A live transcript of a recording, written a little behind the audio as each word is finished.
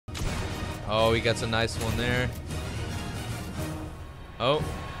Oh, he gets a nice one there. Oh.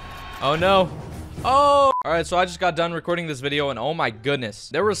 Oh, no. Oh! Alright, so I just got done recording this video, and oh my goodness.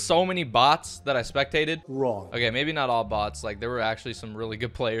 There were so many bots that I spectated. Wrong. Okay, maybe not all bots. Like, there were actually some really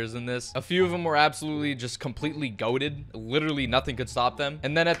good players in this. A few of them were absolutely just completely goated. Literally nothing could stop them.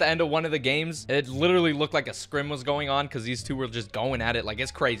 And then at the end of one of the games, it literally looked like a scrim was going on because these two were just going at it. Like,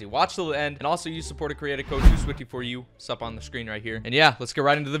 it's crazy. Watch till the end. And also use supporter creator code 2SWIFTY4U. It's up on the screen right here. And yeah, let's get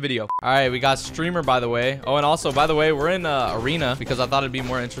right into the video. Alright, we got streamer, by the way. Oh, and also, by the way, we're in arena because I thought it'd be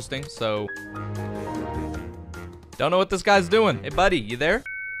more interesting. So... don't know what this guy's doing. Hey, buddy, you there?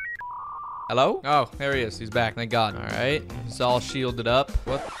 Hello? Oh, there he is. He's back. Thank God. All right. He's all shielded up.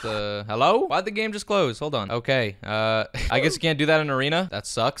 What the? Hello? Why'd the game just close? Hold on. Okay. I guess you can't do that in arena. That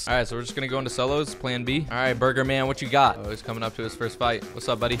sucks. All right, so we're just going to go into solos. Plan B. All right, Burger Man, what you got? Oh, he's coming up to his first fight. What's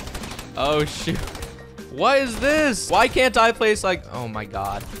up, buddy? Oh, shoot. What is this? Why can't I place like... oh, my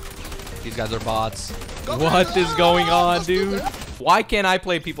God. These guys are bots. What is going on, dude? Why can't I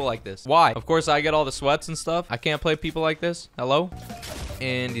play people like this? Why? Of course, I get all the sweats and stuff. I can't play people like this. Hello?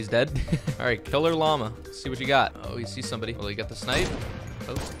 And he's dead. All right, killer llama. Let's see what you got. Oh, you see somebody. Will he get the snipe?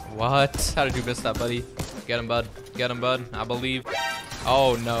 Oh, what? How did you miss that, buddy? Get him, bud. Get him, bud. I believe.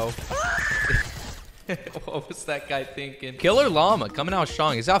 Oh, no. What was that guy thinking? Killer llama coming out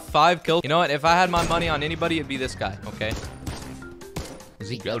strong. He's got 5 kills. You know what? If I had my money on anybody, it'd be this guy. Okay. Is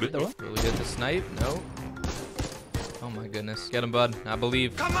he good? Will he get the snipe? No. Oh my goodness. Get him, bud. I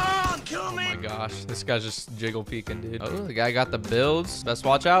believe. Come on, kill me. Oh my gosh. This guy's just jiggle peeking, dude. Oh, the guy got the builds. Best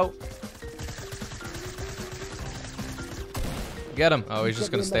watch out. Get him. Oh, he's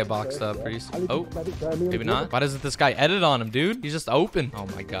just gonna stay boxed up. Oh, maybe not. Why doesn't this guy edit on him, dude? He's just open. Oh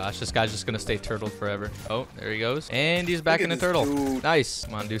my gosh. This guy's just gonna stay turtled forever. Oh, there he goes. And he's back in the turtle. Nice.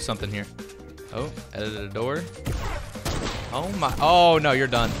 Come on, do something here. Oh, edited a door. Oh my. Oh no, you're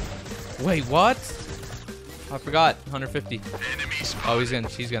done. Wait, what? I forgot. 150. Oh,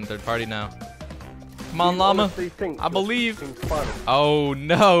 she's getting third party now. Come on, llama. I believe. Oh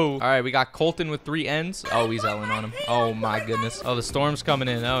no. All right, we got Colton with 3 ends. Oh, he's Ellen on him. Oh my goodness. Oh, the storm's coming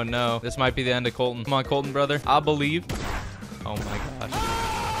in. Oh no. This might be the end of Colton. Come on, Colton, brother. I believe. Oh my gosh.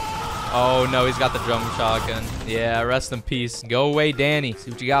 Oh no, he's got the drum shotgun. Yeah, rest in peace. Go away, Danny.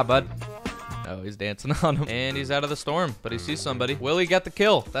 See what you got, bud. Oh, he's dancing on him. And he's out of the storm, but he sees somebody. Will he get the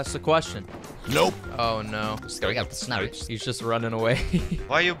kill? That's the question. Nope. Oh, no. He's going out the snipes. He's just running away.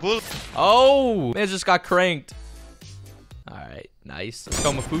 Why you bull? Oh, man just got cranked. All right, nice. Let's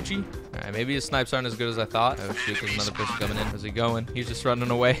go, Mafuchi. All right, maybe his snipes aren't as good as I thought. Oh, shoot, there's another person coming in. Where's he going? He's just running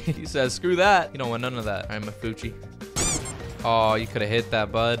away. He says, screw that. You don't want none of that. All right, Mafuchi. Oh, you could have hit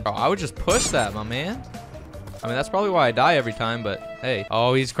that, bud. Oh, I would just push that, my man. I mean, that's probably why I die every time, but hey.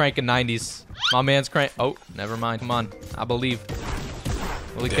 Oh, he's cranking 90s. My man's crank. Oh, never mind. Come on. I believe.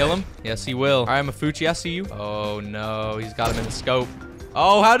 Will he kill him? Yes, he will. All right, Mafuchi, I see you. Oh, no. He's got him in the scope.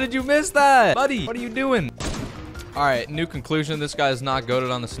 Oh, how did you miss that? Buddy, what are you doing? All right, new conclusion. This guy is not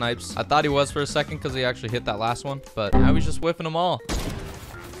goated on the snipes. I thought he was for a second because he actually hit that last one, but now he's just whiffing them all.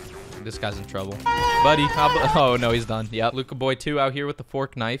 This guy's in trouble. Buddy, oh no, he's done. Yep. Luca Boy 2 out here with the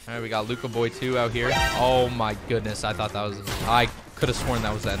fork knife. All right, we got Luca Boy 2 out here. Oh my goodness, I thought that was... I could have sworn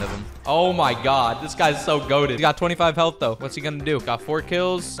that was the end of him. Oh my God, this guy's so goated. He got 25 health though. What's he gonna do? Got 4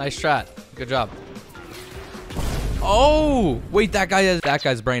 kills. Nice strat. Good job. Oh, wait, that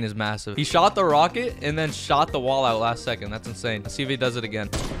guy's brain is massive. He shot the rocket and then shot the wall out last second. That's insane. Let's see if he does it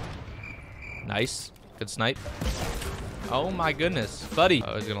again. Nice. Good snipe. Oh my goodness, buddy.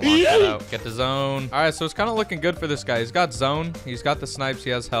 Oh, he's gonna launch that out. Get the zone. All right, so it's kind of looking good for this guy. He's got zone. He's got the snipes. He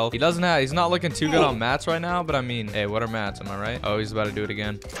has health. He's not looking too good on mats right now, but I mean, hey, what are mats? Am I right? Oh, he's about to do it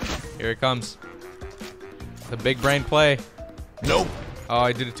again. Here it comes. The big brain play. Nope. Oh,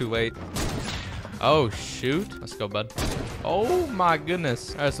 I did it too late. Oh, shoot. Let's go, bud. Oh, my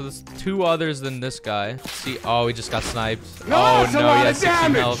goodness. All right, so there's 2 others than this guy. Let's see. Oh, he just got sniped. Oh, no. He has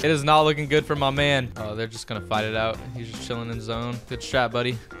 16 health. It is not looking good for my man. Oh, they're just going to fight it out. He's just chilling in zone. Good strat,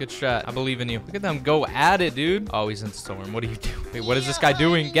 buddy. Good strat. I believe in you. Look at them go at it, dude. Oh, he's in storm. What are you doing? Wait, what is this guy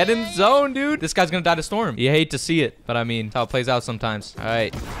doing? Get in zone, dude. This guy's going to die to storm. You hate to see it, but I mean, that's how it plays out sometimes. All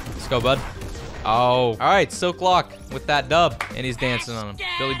right. Let's go, bud. Oh, all right, Silk Lock with that dub, and he's dancing on him.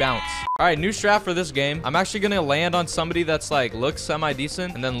 Billy Bounce. All right, new strat for this game. I'm actually gonna land on somebody that's like looks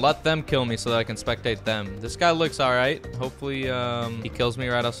semi-decent, and then let them kill me so that I can spectate them. This guy looks all right. Hopefully, he kills me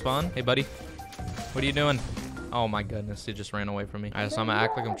right off spawn. Hey, buddy, what are you doing? Oh my goodness, he just ran away from me. All right, so I'm gonna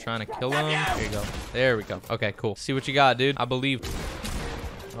act like I'm trying to kill him. Here you go. There we go. Okay, cool. See what you got, dude. I believe.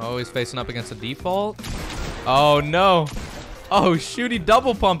 Oh, he's facing up against a default. Oh no. Oh, shoot, he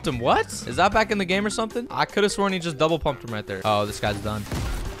double pumped him. What? Is that back in the game or something? I could have sworn he just double pumped him right there. Oh, this guy's done.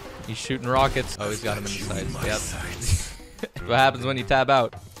 He's shooting rockets. Oh, he's got him in the sights. Yep. What happens when you tab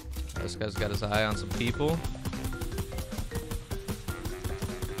out? This guy's got his eye on some people.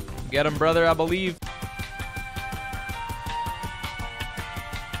 Get him, brother, I believe.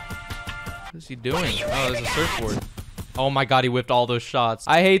 What is he doing? Oh, there's a surfboard. Oh my god, he whipped all those shots.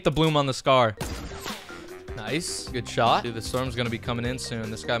 I hate the bloom on the scar. Nice. Good shot. Dude, the storm's gonna be coming in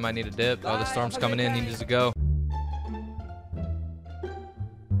soon. This guy might need a dip. Oh, the storm's coming in. He needs to go.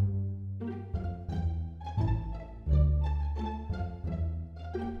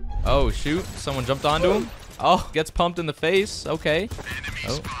 Oh, shoot. Someone jumped onto him. Oh, gets pumped in the face. Okay.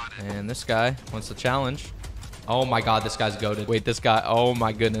 Oh, and this guy wants the challenge. Oh my god, this guy's goated. Wait, this guy. Oh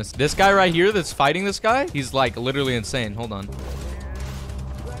my goodness. This guy right here that's fighting this guy, he's like literally insane. Hold on.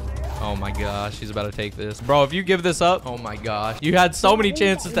 Oh my gosh, he's about to take this. Bro, if you give this up, oh my gosh. You had so many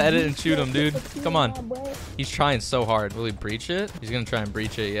chances to edit and shoot him, dude. Come on. He's trying so hard. Will he breach it? He's gonna try and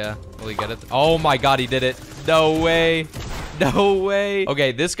breach it, yeah. Will he get it? Oh my god, he did it. No way. No way.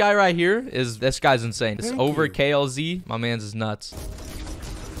 Okay, this guy right here this guy's insane. It's over KLZ. My man's is nuts.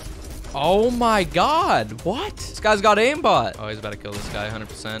 Oh my god. What? This guy's got aimbot. Oh, he's about to kill this guy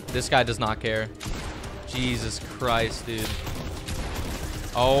 100%. This guy does not care. Jesus Christ, dude.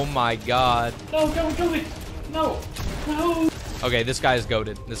 Oh my god. No, don't do it. No. No. Okay, this guy is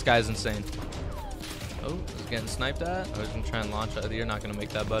goated. This guy is insane. Oh, he's getting sniped at. I was gonna try and launch it. You're not gonna make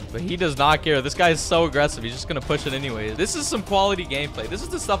that, bud. But he does not care. This guy is so aggressive. He's just gonna push it anyways. This is some quality gameplay. This is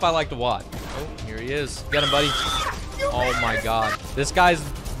the stuff I like to watch. Oh, here he is. Get him, buddy. Oh my god. This guy's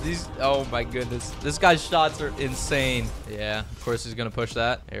oh my goodness. This guy's shots are insane. Yeah, of course he's gonna push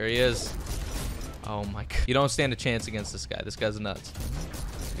that. There he is. Oh my god. You don't stand a chance against this guy. This guy's nuts.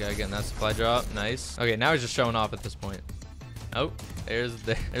 This guy getting that supply drop. Nice. Okay, now he's just showing off at this point. Oh, there's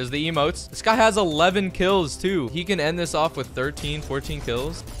the emotes. This guy has 11 kills too. He can end this off with 13, 14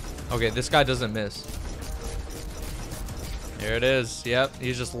 kills. Okay, this guy doesn't miss. There it is. Yep,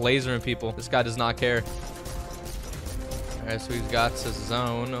 he's just lasering people. This guy does not care. All right, so he's got his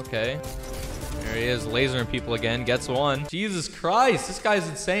zone. Okay. There he is, lasering people again. Gets one. Jesus Christ, this guy's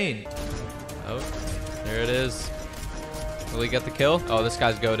insane. Oh, there it is. Will he get the kill? Oh, this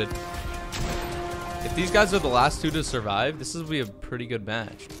guy's goated. If these guys are the last two to survive, this will be a pretty good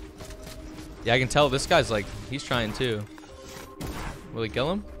match. Yeah, I can tell this guy's like, he's trying too. Will he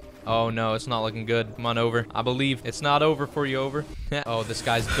kill him? Oh no, it's not looking good. Come on, over. I believe it's not over for you, over. Oh, this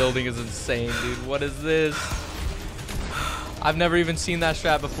guy's building is insane, dude. What is this? I've never even seen that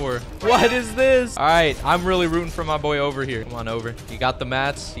strat before. What is this? All right, I'm really rooting for my boy over here. Come on, over. You got the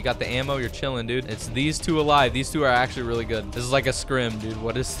mats, you got the ammo, you're chilling, dude. It's these two alive. These two are actually really good. This is like a scrim, dude.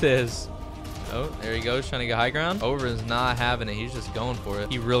 What is this? Oh, there he goes, trying to get high ground. Over is not having it. He's just going for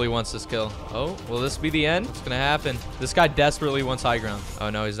it. He really wants this kill. Oh, will this be the end? What's gonna happen? This guy desperately wants high ground. Oh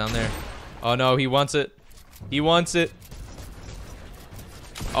no, he's down there. Oh no, he wants it. He wants it.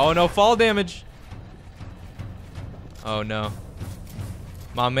 Oh no, fall damage. Oh no.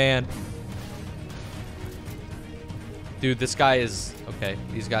 My man. Dude, this guy is... Okay,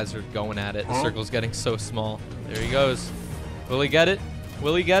 these guys are going at it. The circle's getting so small. There he goes. Will he get it?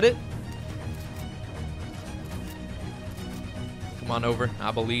 Will he get it? Come on, over.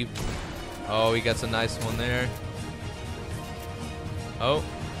 I believe. Oh, he gets a nice one there. Oh.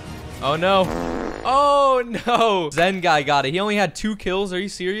 Oh, no. Oh, no. Zen guy got it. He only had 2 kills. Are you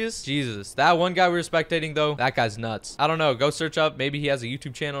serious? Jesus. That one guy we were spectating, though, that guy's nuts. I don't know. Go search up. Maybe he has a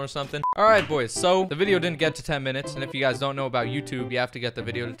YouTube channel or something. All right, boys. So the video didn't get to 10 minutes. And if you guys don't know about YouTube, you have to get the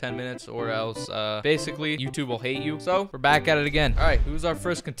video to 10 minutes or else basically YouTube will hate you. So we're back at it again. All right. Who's our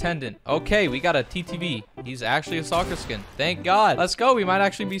first contendant? Okay, we got a TTV. He's actually a soccer skin. Thank God. Let's go. We might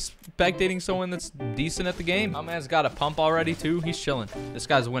actually be spectating someone that's decent at the game. My man's got a pump already, too. He's chilling. This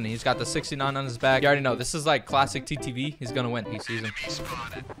guy's winning. He's got the 69 on his back. You already know. This is like classic TTV. He's going to win. He sees him.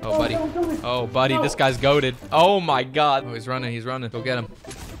 Oh, buddy. Oh, buddy. This guy's goated. Oh, my God. Oh, he's running. He's running. Go get him.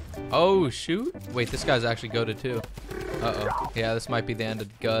 Oh, shoot. Wait, this guy's actually goated, too. Uh-oh. Yeah, this might be the end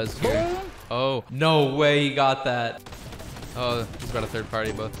of Guz here. Oh, no way he got that. Oh, he's got a third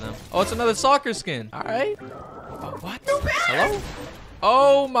party, both of them. Oh, it's another soccer skin. All right. Oh, what? Hello?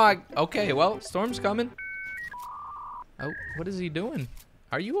 Oh, my. Okay, well, storm's coming. Oh, what is he doing?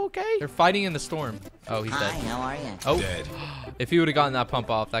 Are you okay? They're fighting in the storm. Oh, he's dead. Hi, how are you? Oh, Dead. If he would have gotten that pump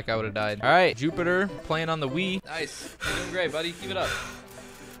off, that guy would have died. All right, Jupiter playing on the Wii. Nice. You're doing great, buddy. Keep it up.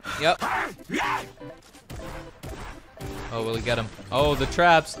 Yep. Oh, will he get him? Oh, the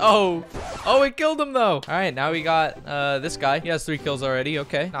traps. Oh, it killed him, though. All right, now we got this guy. He has 3 kills already.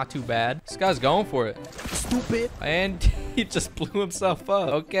 Okay, not too bad. This guy's going for it. Stupid. And he just blew himself up.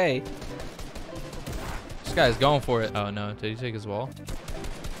 Okay. This guy's going for it. Oh, no. Did he take his wall?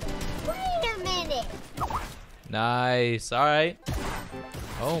 Nice. All right.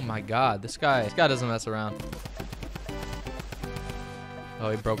 Oh my God, this guy doesn't mess around. Oh,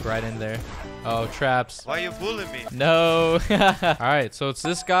 he broke right in there. Oh, traps. Why you bullying me? No. All right, so it's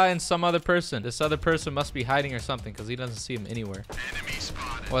this guy and some other person. This other person must be hiding or something because he doesn't see him anywhere.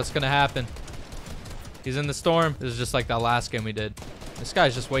 What's gonna happen? He's in the storm. This is just like that last game we did. This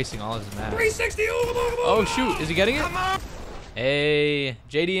guy's just wasting all his mana. 360. Oh shoot, is he getting it? Hey,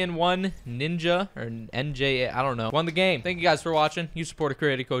 JDN1 Ninja or NJ, I don't know. Won the game. Thank you guys for watching. Use supporter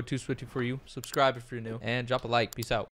creator code 2swifty for you. Subscribe if you're new and drop a like. Peace out.